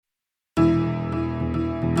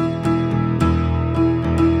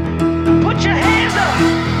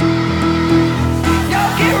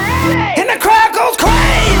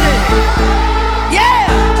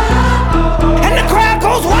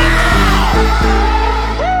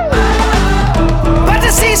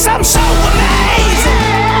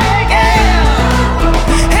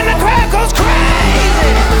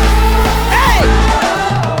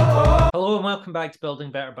welcome back to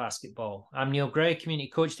Building Better Basketball. I'm Neil Gray, Community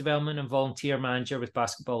Coach Development and Volunteer Manager with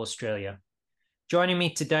Basketball Australia. Joining me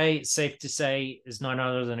today, it's safe to say, is none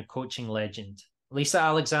other than a coaching legend. Lisa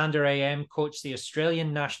Alexander AM coached the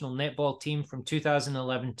Australian national netball team from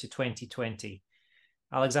 2011 to 2020.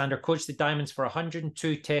 Alexander coached the Diamonds for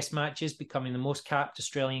 102 test matches, becoming the most capped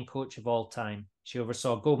Australian coach of all time. She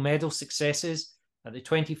oversaw gold medal successes at the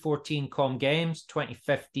 2014 Com Games,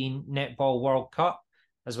 2015 Netball World Cup,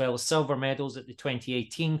 as well as silver medals at the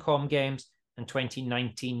 2018 Com Games and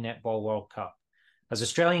 2019 Netball World Cup. As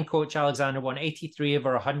Australian coach, Alexander won 83 of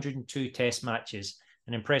her 102 test matches,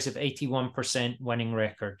 an impressive 81% winning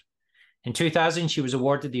record. In 2000, she was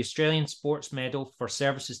awarded the Australian Sports Medal for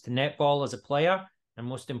services to netball as a player, and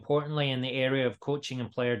most importantly, in the area of coaching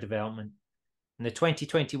and player development. In the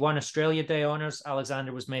 2021 Australia Day honours,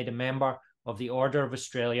 Alexander was made a member of the Order of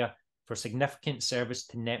Australia for significant service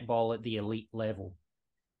to netball at the elite level.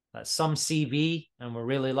 That's some CV, and we're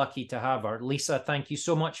really lucky to have her. Lisa, thank you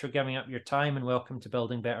so much for giving up your time, and welcome to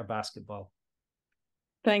Building Better Basketball.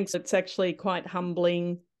 Thanks. It's actually quite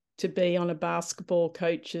humbling to be on a basketball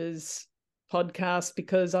coach's podcast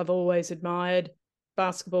because I've always admired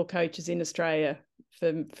basketball coaches in Australia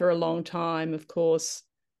for a long time. Of course,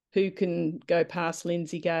 who can go past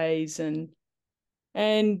Lindsay Gaze and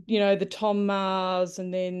you know, the Tom Mars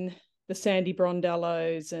and then the Sandy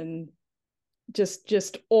Brondellos and just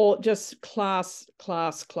class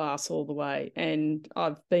all the way. And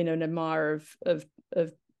I've been an admirer of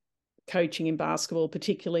coaching in basketball,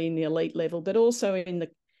 particularly in the elite level, but also in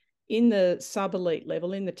the sub-elite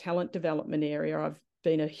level, in the talent development area. I've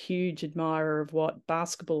been a huge admirer of what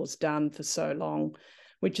basketball has done for so long,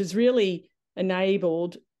 which has really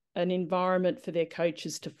enabled an environment for their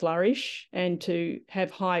coaches to flourish and to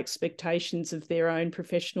have high expectations of their own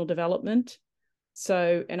professional development.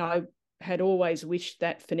 So, and I had always wished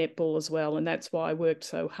that for netball as well, and that's why I worked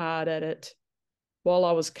so hard at it. While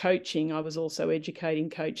I was coaching, I was also educating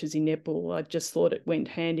coaches in netball. I just thought it went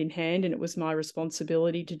hand in hand, and it was my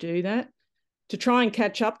responsibility to do that, to try and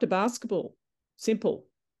catch up to basketball. Simple.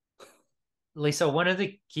 Lisa, one of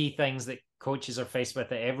the key things that coaches are faced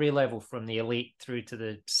with at every level, from the elite through to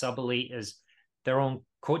the sub-elite, is their own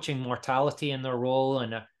coaching mortality in their role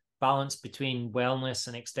and a balance between wellness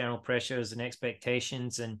and external pressures and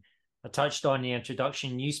expectations. And I touched on the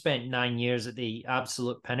introduction. You spent 9 years at the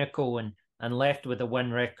absolute pinnacle and left with a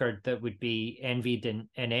win record that would be envied in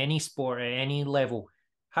any sport at any level.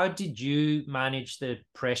 How did you manage the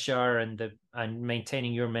pressure and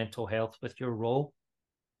maintaining your mental health with your role?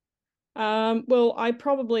 Well, I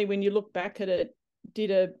probably, when you look back at it, did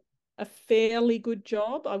a fairly good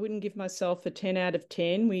job. I wouldn't give myself a 10 out of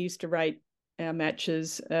 10. We used to rate our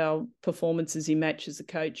matches, our performances in matches, the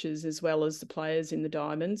coaches, as well as the players in the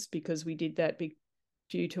Diamonds, because we did that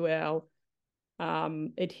due to our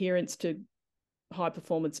adherence to high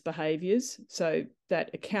performance behaviours. So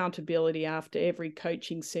that accountability after every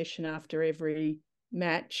coaching session, after every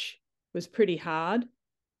match, was pretty hard.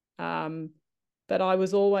 But I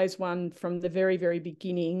was always one from the very, very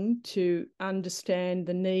beginning to understand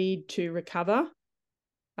the need to recover.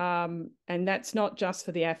 And that's not just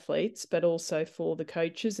for the athletes, but also for the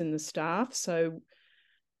coaches and the staff. So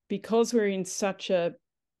because we're in such a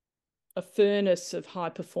furnace of high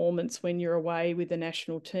performance when you're away with the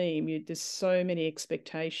national team, there's so many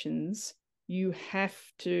expectations. You have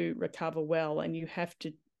to recover well, and you have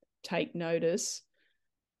to take notice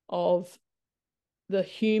of the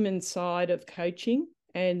human side of coaching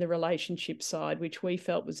and the relationship side, which we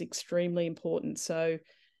felt was extremely important. So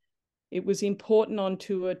it was important on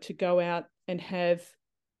tour to go out and have,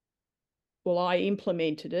 well, I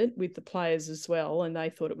implemented it with the players as well, and they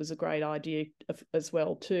thought it was a great idea as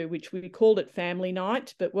well too, which we called it family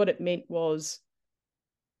night. But what it meant was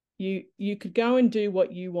you could go and do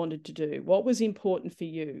what you wanted to do, what was important for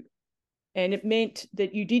you. And it meant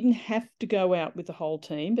that you didn't have to go out with the whole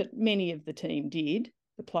team, but many of the team did,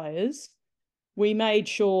 the players. We made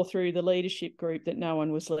sure through the leadership group that no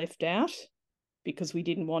one was left out because we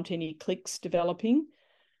didn't want any cliques developing.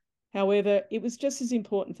 However, it was just as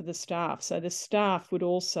important for the staff. So the staff would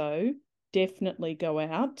also definitely go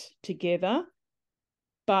out together.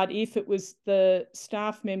 But if it was the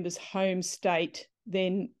staff members' home state,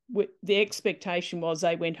 then the expectation was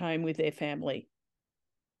they went home with their family.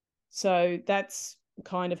 So that's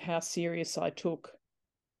kind of how serious I took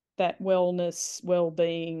that wellness,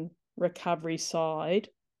 well-being, recovery side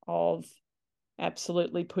of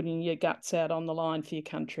absolutely putting your guts out on the line for your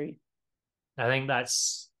country. I think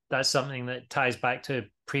that's something that ties back to a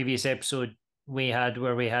previous episode we had,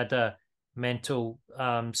 where we had a mental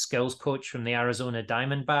skills coach from the Arizona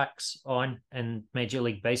Diamondbacks on in Major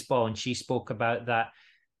League Baseball, and she spoke about that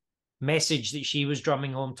message that she was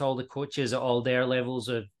drumming home to all the coaches at all their levels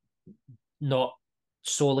of not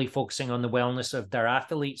solely focusing on the wellness of their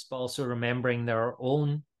athletes, but also remembering their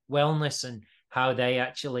own wellness and how they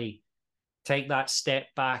actually take that step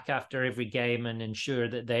back after every game and ensure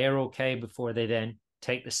that they're okay before they then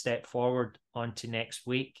take the step forward onto next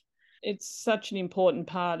week. It's such an important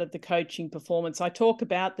part of the coaching performance. I talk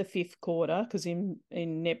about the fifth quarter because in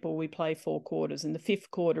netball we play 4 quarters, and the fifth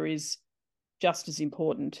quarter is just as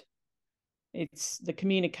important. It's the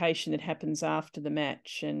communication that happens after the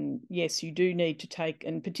match. And yes, you do need to take,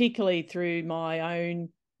 and particularly through my own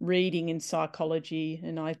reading in psychology,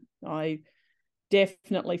 and I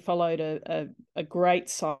definitely followed a great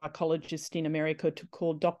psychologist in America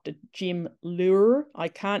called Dr. Jim Loehr. I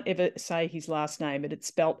can't ever say his last name, but it's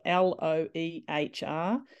spelled Loehr.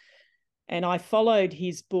 And I followed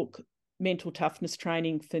his book, Mental Toughness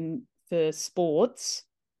Training for Sports,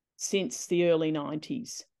 since the early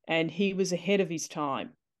 90s. And he was ahead of his time,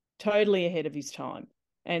 totally ahead of his time.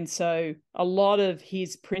 And so a lot of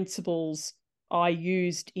his principles I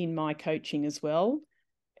used in my coaching as well.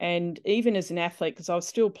 And even as an athlete, because I was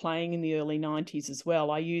still playing in the early 90s as well,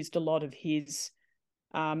 I used a lot of his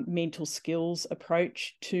mental skills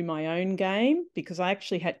approach to my own game, because I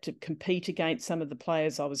actually had to compete against some of the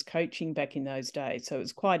players I was coaching back in those days. So it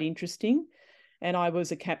was quite interesting. And I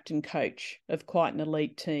was a captain coach of quite an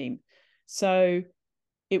elite team. So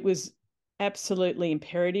it was absolutely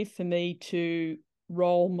imperative for me to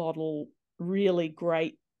role model really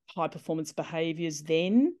great high performance behaviours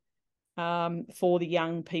then for the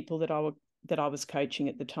young people that I was coaching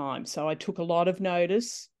at the time. So I took a lot of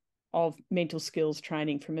notice of mental skills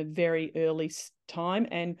training from a very early time.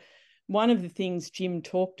 And one of the things Jim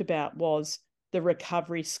talked about was the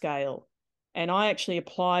recovery scale. And I actually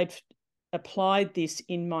applied this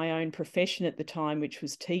in my own profession at the time, which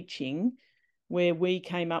was teaching, where we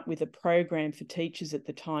came up with a program for teachers at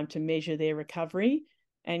the time to measure their recovery.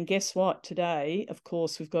 And guess what? Today, of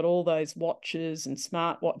course, we've got all those watches and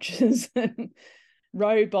smart watches and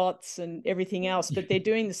robots and everything else, but they're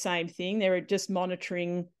doing the same thing. They're just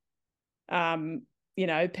monitoring,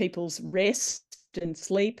 people's rest and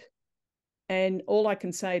sleep. And all I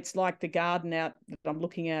can say, it's like the garden out that I'm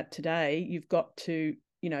looking at today. You've got to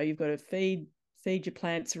feed your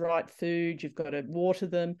plants the right food. You've got to water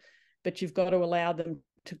them, but you've got to allow them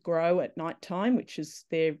to grow at nighttime, which is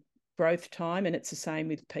their growth time. And it's the same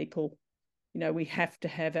with people. We have to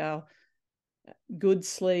have our good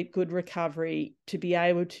sleep, good recovery to be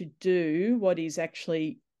able to do what is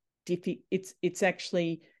actually it's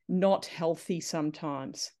actually not healthy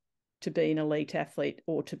sometimes to be an elite athlete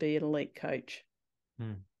or to be an elite coach.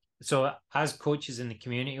 So as coaches in the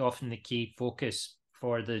community, often the key focus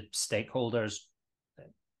for the stakeholders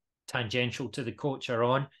tangential to the coach are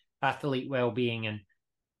on athlete well-being, and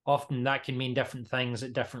often that can mean different things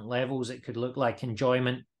at different levels. It could look like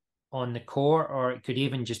enjoyment on the court, or it could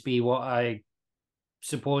even just be what I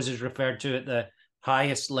suppose is referred to at the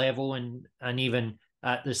highest level and even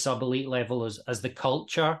at the sub-elite level as the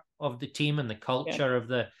culture of the team and the culture of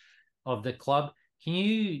the club. Can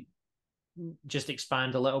you just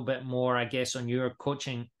expand a little bit more, I guess, on your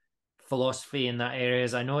coaching philosophy in that area?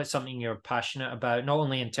 As I know it's something you're passionate about, not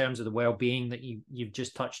only in terms of the well-being that you've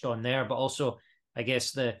just touched on there, but also, I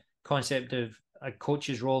guess, the concept of a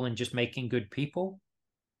coach's role in just making good people.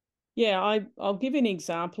 Yeah, I'll give you an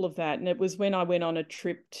example of that. And it was when I went on a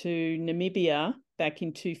trip to Namibia back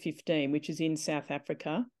in 2015, which is in South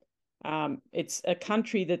Africa. It's a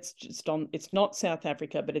country that's it's not South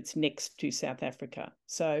Africa, but it's next to South Africa.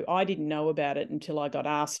 So I didn't know about it until I got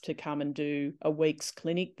asked to come and do a week's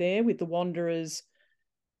clinic there with the Wanderers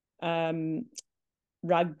rugby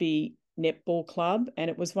netball club. And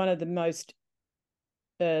it was one of the most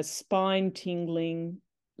spine-tingling,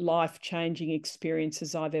 life-changing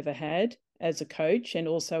experiences I've ever had as a coach and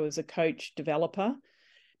also as a coach developer,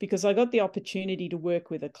 because I got the opportunity to work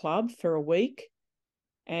with a club for a week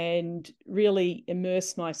and really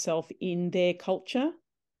immerse myself in their culture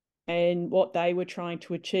and what they were trying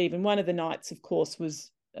to achieve. And one of the nights, of course, was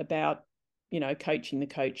about, coaching the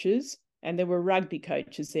coaches. And there were rugby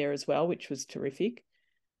coaches there as well, which was terrific.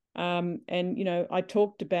 And, I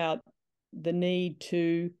talked about the need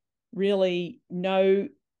to really know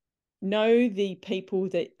the people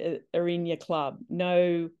that are in your club,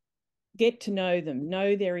 get to know them,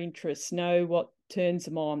 know their interests, know what turns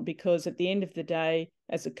them on, because at the end of the day,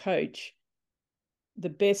 as a coach, the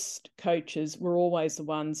best coaches were always the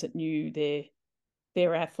ones that knew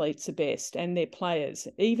their athletes the best and their players,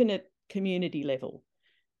 even at community level.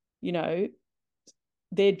 you know,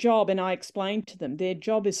 their job, and I explained to them, their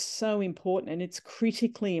job is so important, and it's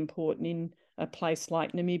critically important in a place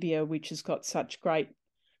like Namibia, which has got such great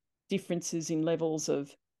differences in levels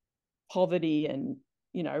of poverty and,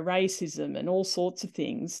 racism and all sorts of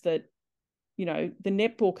things, that, the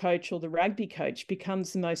netball coach or the rugby coach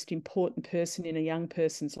becomes the most important person in a young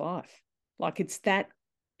person's life. Like it's that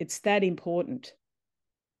important,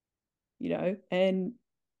 and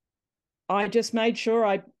I just made sure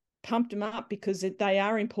I pumped them up because they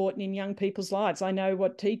are important in young people's lives. I know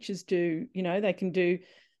what teachers do, they can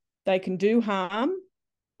do harm.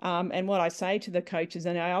 And what I say to the coaches,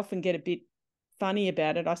 and I often get a bit funny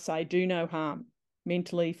about it, I say, do no harm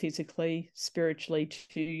mentally, physically, spiritually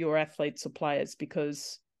to your athletes or players,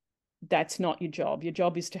 because that's not your job. Your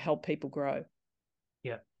job is to help people grow.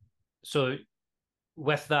 Yeah. So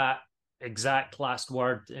with that exact last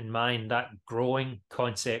word in mind, that growing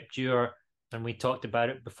concept, and we talked about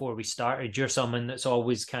it before we started, you're someone that's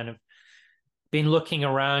always kind of been looking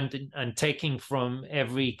around and taking from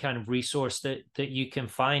every kind of resource that you can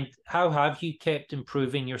find. How have you kept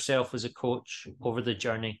improving yourself as a coach over the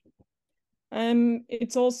journey?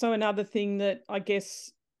 It's also another thing that I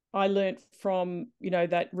guess I learnt from,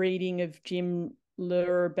 that reading of Jim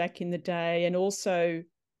Lure back in the day, and also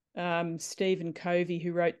Stephen Covey,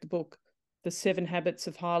 who wrote the book The 7 Habits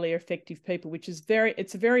of Highly Effective People, which is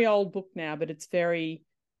it's a very old book now, but it's very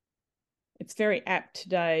apt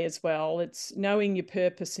today as well. It's knowing your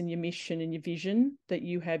purpose and your mission and your vision that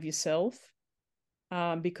you have yourself.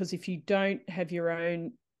 Because if you don't have your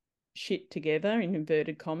own shit together, in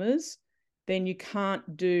inverted commas, then you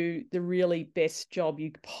can't do the really best job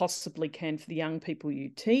you possibly can for the young people you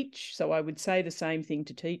teach. So I would say the same thing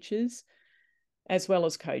to teachers as well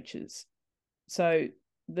as coaches. So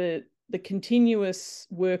the continuous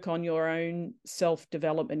work on your own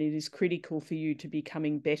self-development, it is critical for you to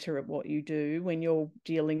becoming better at what you do when you're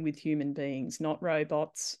dealing with human beings, not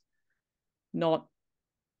robots, not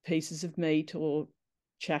pieces of meat or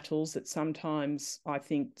chattels that sometimes I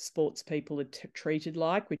think sports people are treated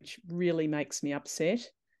like, which really makes me upset.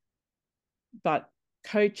 But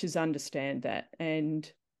coaches understand that.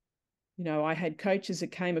 And, I had coaches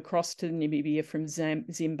that came across to Namibia from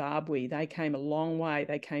Zimbabwe. They came a long way.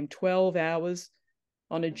 They came 12 hours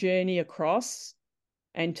on a journey across,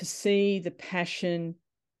 and to see the passion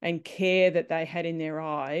and care that they had in their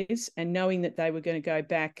eyes, and knowing that they were going to go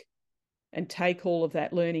back and take all of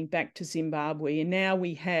that learning back to Zimbabwe. And now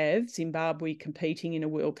we have Zimbabwe competing in a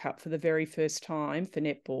World Cup for the very first time for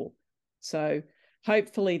netball. So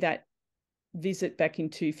hopefully that visit back in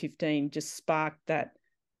 2015 just sparked that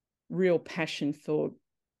real passion for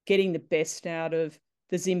getting the best out of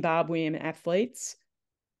the Zimbabwean athletes.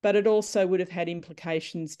 But it also would have had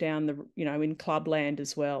implications down in clubland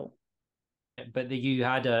as well. But that you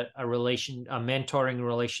had a mentoring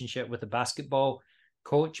relationship with a basketball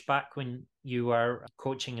coach back when you were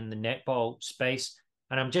coaching in the netball space.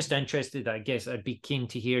 And I'm just interested, I guess I'd be keen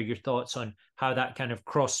to hear your thoughts on how that kind of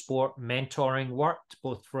cross-sport mentoring worked,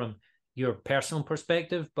 both from your personal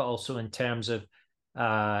perspective, but also in terms of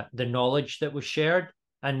the knowledge that was shared.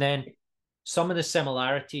 And then some of the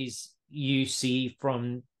similarities you see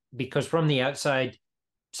because from the outside,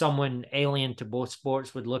 someone alien to both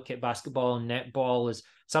sports would look at basketball and netball as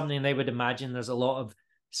something they would imagine there's a lot of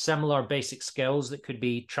similar basic skills that could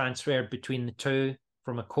be transferred between the two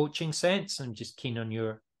from a coaching sense. I'm just keen on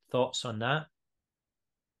your thoughts on that.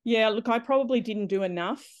 Yeah, look, I probably didn't do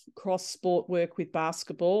enough cross-sport work with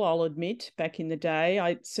basketball, I'll admit, back in the day.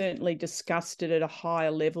 I certainly discussed it at a higher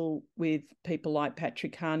level with people like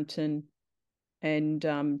Patrick Hunt and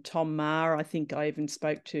Tom Maher, I think I even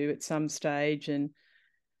spoke to at some stage. And,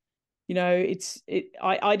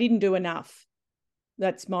 I didn't do enough.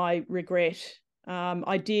 That's my regret.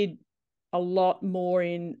 I did a lot more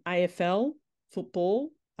in AFL football,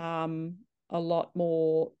 a lot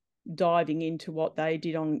more diving into what they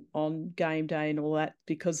did on game day and all that,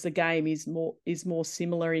 because the game is more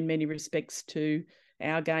similar in many respects to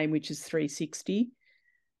our game, which is 360.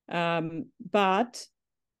 But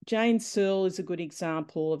Jane Searle is a good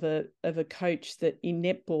example of a coach that in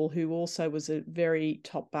netball, who also was a very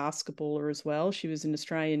top basketballer as well. She was an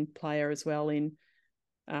Australian player as well in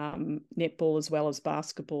netball as well as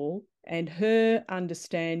basketball, and her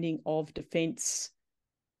understanding of defence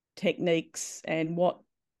techniques and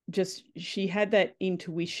she had that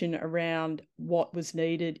intuition around what was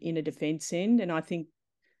needed in a defence end. And I think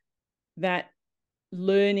that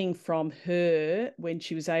learning from her, when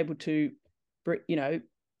she was able to,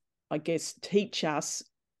 I guess, teach us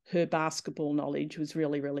her basketball knowledge, was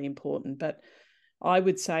really, really important. But I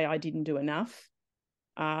would say I didn't do enough,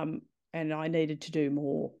 and I needed to do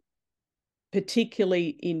more.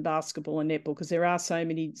 particularly in basketball and netball, because there are so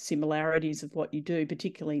many similarities of what you do,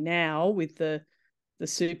 particularly now with the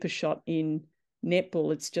super shot in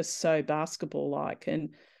netball. It's just so basketball-like. And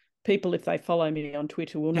people, if they follow me on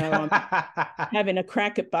Twitter, will know I'm having a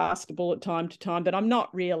crack at basketball at time to time, but I'm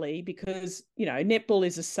not really, because, you know, netball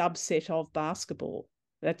is a subset of basketball.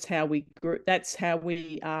 That's how we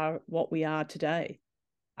are what we are today.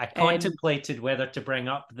 I contemplated whether to bring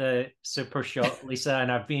up the super shot, Lisa,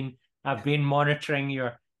 and I've been monitoring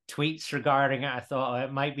your tweets regarding it. I thought, oh,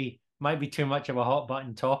 it might be too much of a hot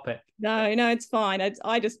button topic. No, it's fine.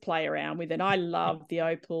 I just play around with it. I love the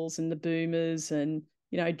opals and the boomers, and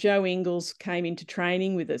you know, Joe Ingles came into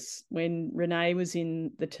training with us when Renee was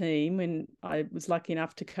in the team, when I was lucky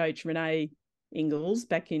enough to coach Renee Ingles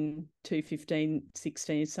back in 2015,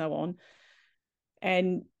 16, so on.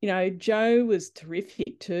 And, you know, Joe was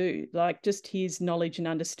terrific too, like just his knowledge and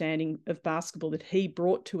understanding of basketball that he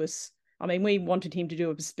brought to us. I mean, we wanted him to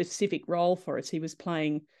do a specific role for us. He was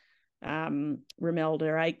playing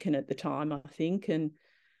Romelda Aitken at the time, I think, and,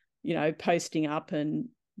 you know, posting up and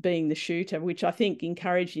being the shooter, which I think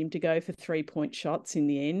encouraged him to go for 3-point shots in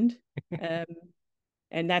the end.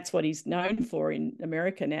 And that's what he's known for in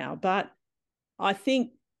America now. But I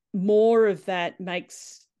think more of that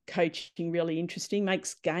makes coaching really interesting,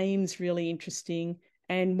 makes games really interesting.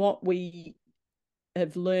 And what we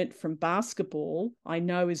have learnt from basketball, I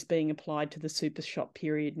know, is being applied to the super shot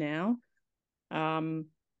period now. And,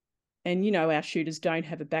 you know, our shooters don't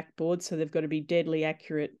have a backboard, so they've got to be deadly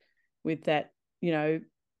accurate with that, you know,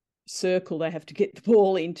 circle they have to get the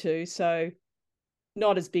ball into. So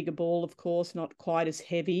not as big a ball, of course, not quite as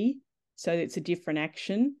heavy. So it's a different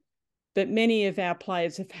action. But many of our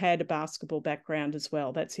players have had a basketball background as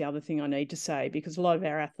well. That's the other thing I need to say, because a lot of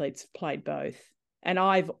our athletes have played both. And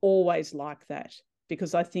I've always liked that,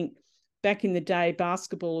 because I think back in the day,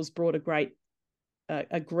 basketball has brought a great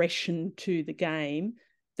aggression to the game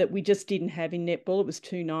that we just didn't have in netball. It was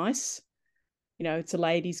too nice. You know, it's a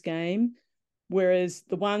ladies' game. Whereas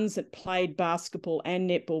the ones that played basketball and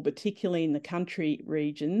netball, particularly in the country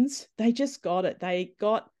regions, they just got it. They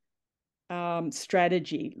got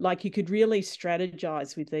strategy. Like, you could really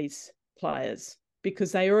strategize with these players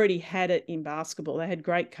because they already had it in basketball. They had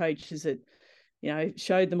great coaches that, you know,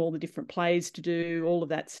 showed them all the different plays to do, all of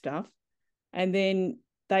that stuff. And then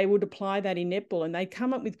they would apply that in netball, and they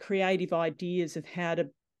come up with creative ideas of how to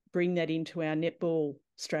bring that into our netball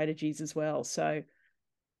strategies as well. So,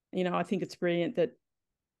 you know, I think it's brilliant that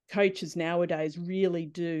coaches nowadays really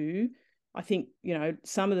do. I think, you know,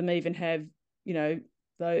 some of them even have, you know,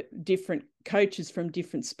 the different coaches from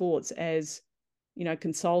different sports as, you know,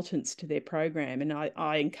 consultants to their program. And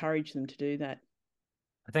I encourage them to do that.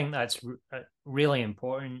 I think that's really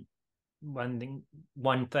important. One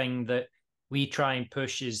thing that we try and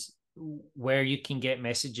push is where you can get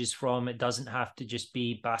messages from. It doesn't have to just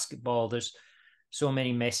be basketball. There's so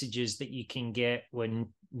many messages that you can get. When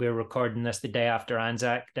we're recording this the day after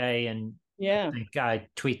Anzac Day, and I think I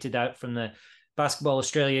tweeted out from the Basketball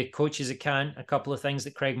Australia coaches account a couple of things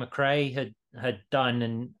that Craig McRae had done.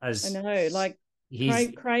 And as I know, like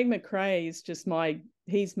Craig McRae is just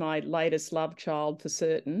he's my latest love child for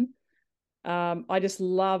certain. I just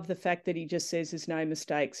love the fact that he just says there's no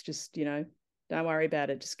mistakes. Just, you know, don't worry about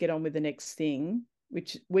it. Just get on with the next thing,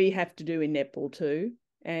 which we have to do in netball too.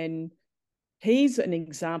 And he's an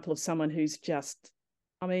example of someone who's just,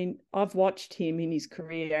 I mean, I've watched him in his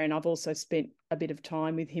career, and I've also spent a bit of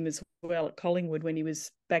time with him as well at Collingwood when he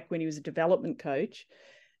was a development coach.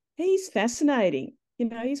 He's fascinating. You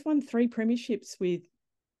know, he's won 3 premierships with,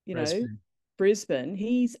 you know, Brisbane.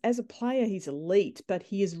 He's, as a player, he's elite, but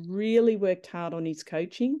he has really worked hard on his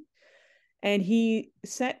coaching. And he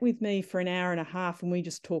sat with me for an hour and a half, and we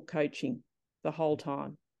just talked coaching the whole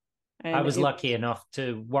time. And I was lucky enough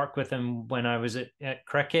to work with him when I was at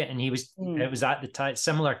cricket, and it was at the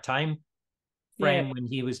similar time frame when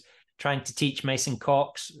he was trying to teach Mason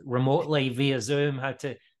Cox remotely via Zoom how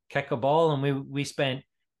to kick a ball. And we spent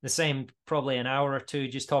the same, probably an hour or two,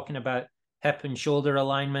 just talking about hip and shoulder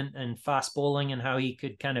alignment and fast bowling, and how he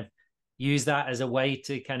could kind of use that as a way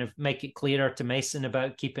to kind of make it clearer to Mason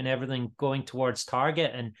about keeping everything going towards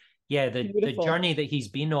target. And yeah, the journey that he's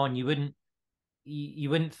been on, you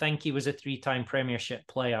wouldn't think he was a 3-time premiership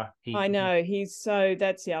player. I know,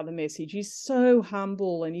 that's the other message. He's so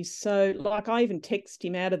humble, and he's so, like, I even text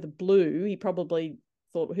him out of the blue. He probably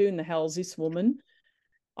thought, who in the hell is this woman?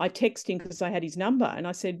 I texted him because I had his number, and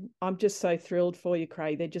I said, I'm just so thrilled for you,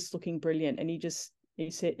 Craig. They're just looking brilliant. And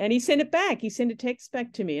he said, and he sent it back. He sent a text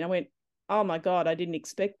back to me, and I went, oh my God, I didn't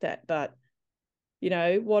expect that. But, you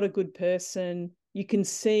know, what a good person. You can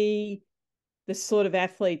see the sort of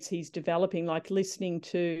athletes he's developing, like listening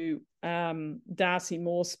to Darcy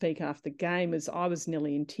Moore speak after the game, I was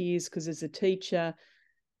nearly in tears, because as a teacher,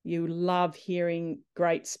 you love hearing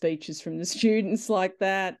great speeches from the students like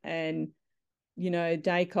that. And,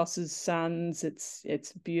 Dacos's sons, it's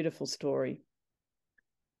a beautiful story.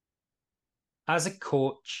 As a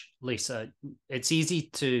coach, Lisa, it's easy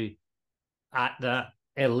to, at the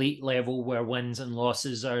elite level where wins and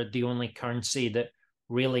losses are the only currency that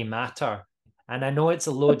really matter. And I know it's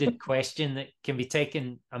a loaded question that can be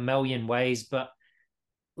taken a million ways, but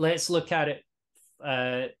let's look at it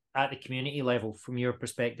at the community level from your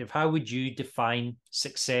perspective. How would you define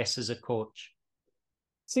success as a coach?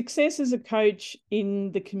 Success as a coach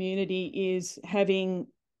in the community is having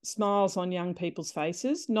smiles on young people's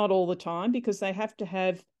faces, not all the time, because they have to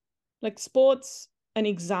have, like, sports, an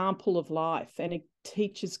example of life, and it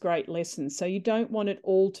teaches great lessons. So you don't want it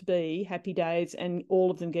all to be happy days and all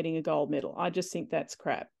of them getting a gold medal. I just think that's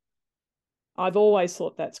crap. I've always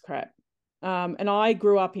thought that's crap. And I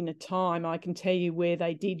grew up in a time, I can tell you, where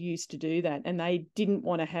they did used to do that, and they didn't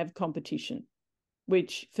want to have competition,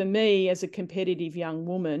 which for me, as a competitive young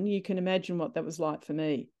woman, you can imagine what that was like for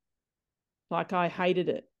me. Like, I hated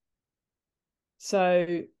it.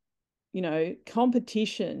 So,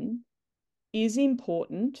 competition is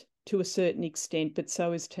important to a certain extent, but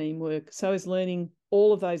so is teamwork. So is learning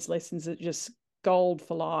all of those lessons that are just gold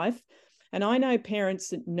for life. And I know parents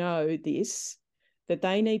that know this, that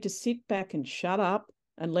they need to sit back and shut up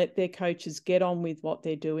and let their coaches get on with what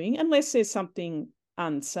they're doing, unless there's something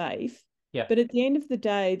unsafe. Yeah. But at the end of the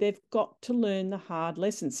day, they've got to learn the hard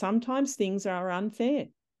lessons. Sometimes things are unfair.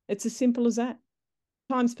 It's as simple as that.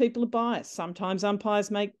 Sometimes people are biased. Sometimes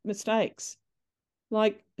umpires make mistakes.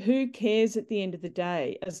 Like, who cares at the end of the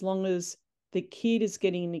day, as long as the kid is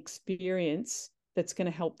getting an experience that's going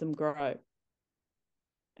to help them grow?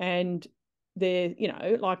 And they're,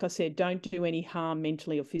 like I said, don't do any harm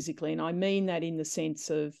mentally or physically. And I mean that in the sense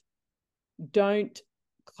of, don't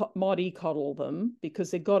mollycoddle them,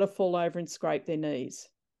 because they've got to fall over and scrape their knees.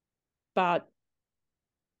 But,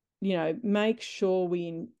 make sure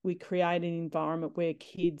we create an environment where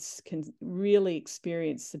kids can really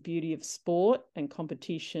experience the beauty of sport and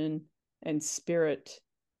competition and spirit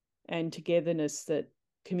and togetherness that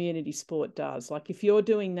community sport does. Like, if you're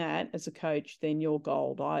doing that as a coach, then you're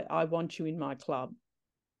gold. I want you in my club.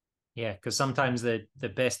 Yeah, because sometimes the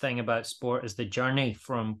best thing about sport is the journey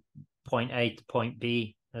from point A to point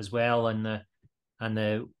B as well, and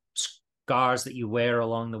the scars that you wear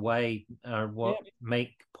along the way are what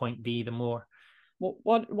make point B the more.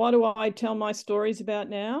 What do I tell my stories about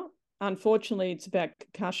now? Unfortunately, it's about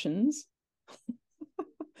concussions.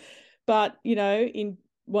 But, in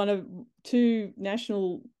one of two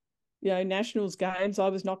nationals games, I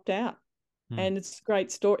was knocked out. And it's a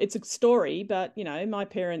great story. It's a story, but, my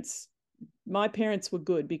parents were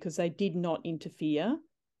good, because they did not interfere,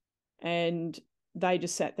 and they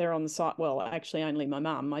just sat there on the side. Well, actually, only my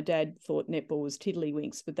mum. My dad thought netball was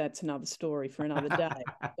tiddlywinks, but that's another story for another day.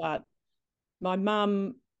 But my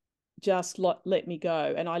mum just let me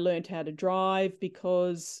go, and I learned how to drive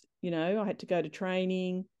because, I had to go to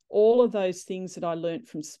training. All of those things that I learned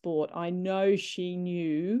from sport, I know she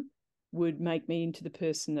knew would make me into the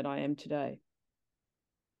person that I am today.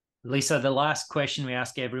 Lisa, the last question we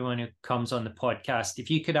ask everyone who comes on the podcast: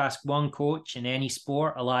 if you could ask one coach in any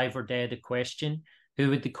sport, alive or dead, a question,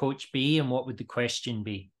 who would the coach be, and what would the question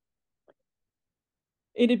be?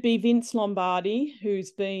 It'd be Vince Lombardi,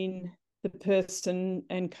 who's been the person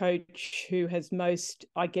and coach who has most,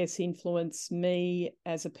 I guess, influenced me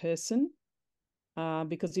as a person,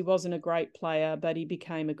 because he wasn't a great player, but he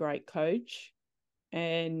became a great coach.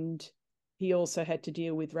 And he also had to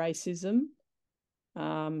deal with racism.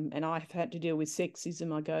 And I've had to deal with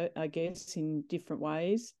sexism, I guess, in different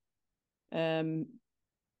ways. I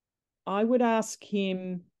would ask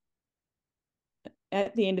him,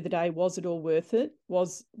 at the end of the day, was it all worth it?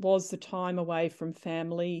 Was the time away from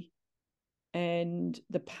family and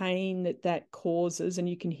the pain that causes, and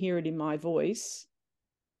you can hear it in my voice,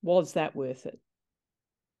 was that worth it?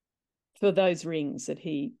 For those rings that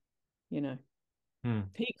he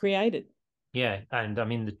created. Yeah, and I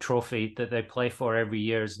mean, the trophy that they play for every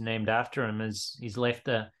year is named after him. He's left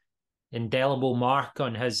a indelible mark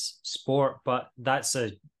on his sport, but that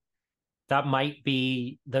might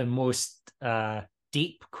be the most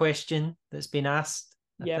deep question that's been asked,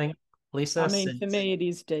 I think, Lisa. I mean, for me, it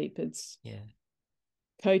is deep.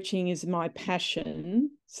 Coaching is my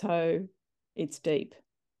passion, so it's deep.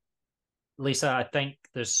 Lisa, I think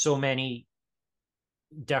there's so many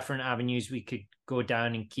different avenues we could go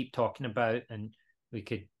down and keep talking about, and we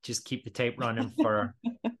could just keep the tape running for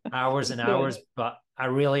hours and hours, but I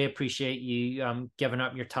really appreciate you giving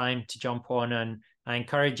up your time to jump on, and I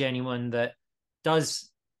encourage anyone that does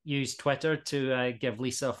use Twitter to give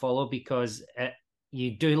Lisa a follow, because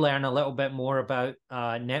you do learn a little bit more about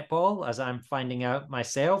netball, as I'm finding out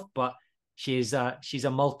myself, but she's a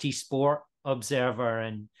multi-sport observer,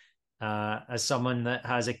 and as someone that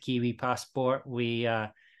has a Kiwi passport, we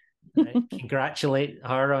congratulate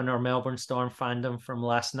her on our Melbourne Storm fandom from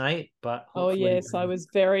last night. But oh yes, I was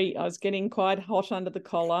getting quite hot under the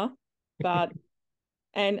collar, but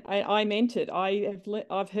and I meant it.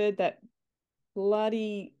 I've heard that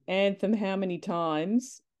bloody anthem how many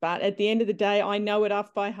times, but at the end of the day, I know it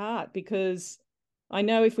off by heart, because I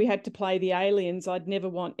know if we had to play the aliens, I'd never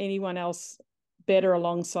want anyone else better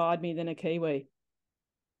alongside me than a Kiwi.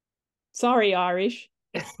 Sorry, Irish.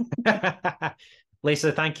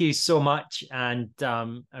 Lisa, thank you so much, and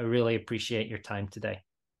I really appreciate your time today.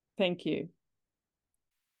 Thank you.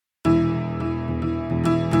 Put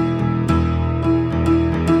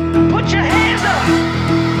your hands up!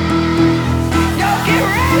 Y'all get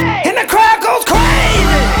ready! In the crowd!